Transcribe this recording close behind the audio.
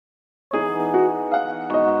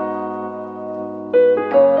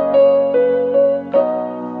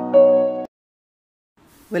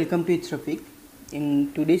Welcome to It's Rafiq.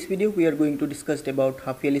 In today's video, we are going to discuss about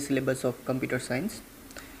half-yearly syllabus of computer science.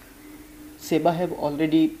 SEBA have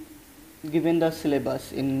already given the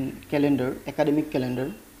syllabus in calendar, academic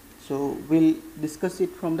calendar. So we'll discuss it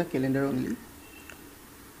from the calendar only.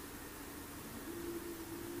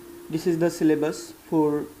 This is the syllabus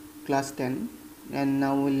for class 10, and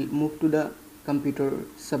now we'll move to the computer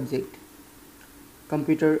subject,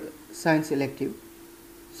 computer science elective.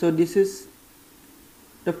 So this is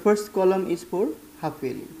the first column is for half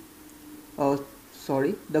yearly.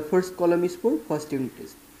 The first column is for first unit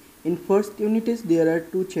test. In first unit test there are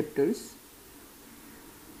two chapters.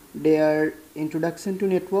 They are Introduction to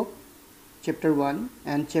Network, chapter 1,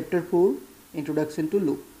 and chapter 4, Introduction to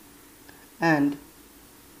Loop. And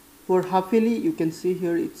for half yearly, you can see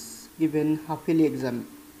here it's given half yearly exam,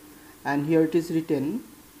 and here it is written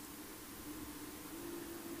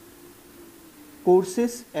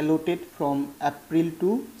courses allotted from April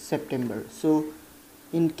to September. So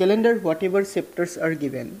in calendar, whatever chapters are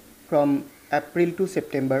given from April to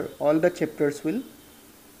September, all the chapters will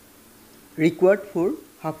required for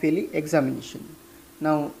half yearly examination.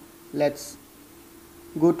 Now let's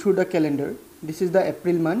go through the calendar. This is the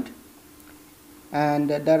April month, and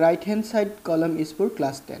the right hand side column is for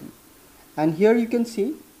class 10, and here you can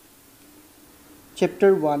see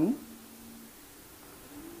chapter 1,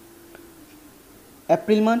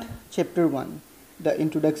 April month, chapter 1, the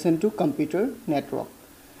Introduction to Computer Network.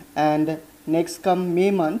 And next come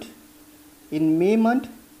May month. In May month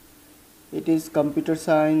it is Computer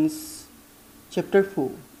Science, chapter 4,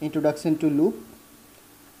 Introduction to Loop.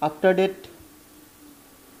 After that,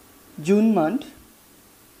 June month,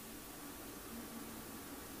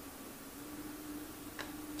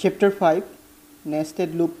 chapter 5,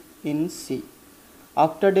 Nested Loop in C.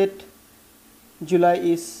 After that, July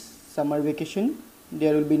is summer vacation.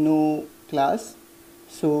 There will be no class.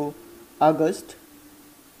 So August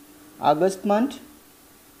month,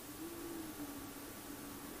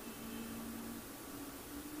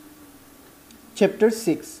 chapter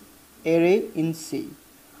 6, array in C.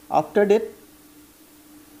 After that,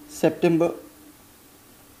 September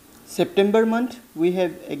month, we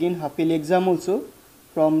have again half yearly exam also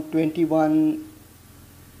from 21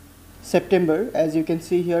 September, as you can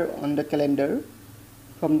see here on the calendar.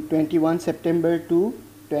 From 21 September to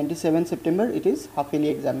 27 September, it is half yearly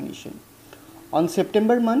examination. On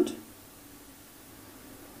September month,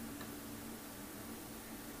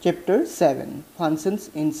 chapter 7,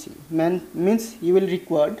 functions in C. Means you will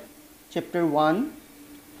require chapter 1,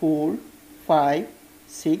 4, 5,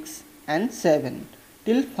 6 and 7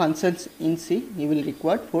 till functions in C you will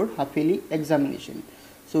require for half yearly examination.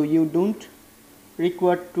 So you don't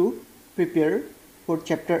require to prepare for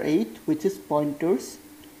chapter 8, which is pointers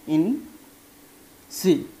in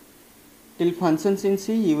C. Till functions in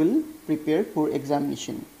C you will prepare for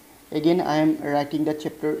examination. Again I am writing the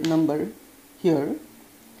chapter number here.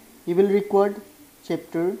 You will require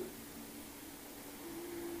chapter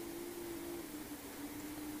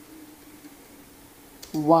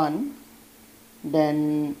 1,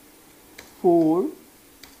 then 4,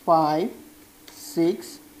 5,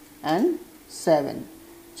 6 and 7.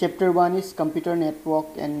 Chapter 1 is computer network,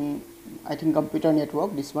 and I think computer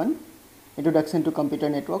network, this one, Introduction to Computer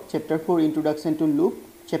Network. Chapter 4, Introduction to Loop.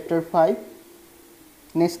 Chapter 5,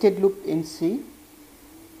 Nested Loop in C.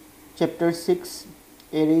 Chapter 6,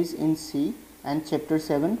 Arrays in C. And Chapter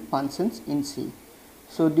 7, Functions in C.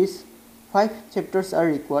 So these 5 chapters are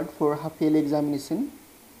required for half yearly examination.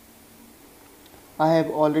 I have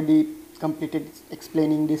already completed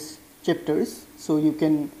explaining these chapters, so you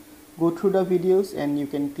can go through the videos and you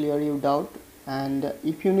can clear your doubt. And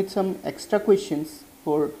if you need some extra questions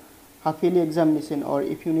for half yearly examination, or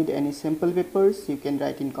if you need any sample papers, you can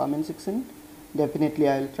write in comment section. Definitely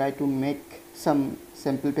I will try to make some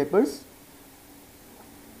sample papers.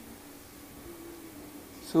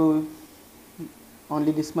 So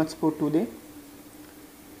only this much for today.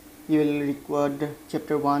 You will require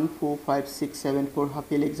chapter 1, 4, 5, 6, 7 for half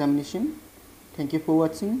yearly examination. Thank you for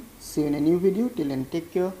watching. See you in a new video. Till then,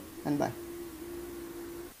 take care and bye.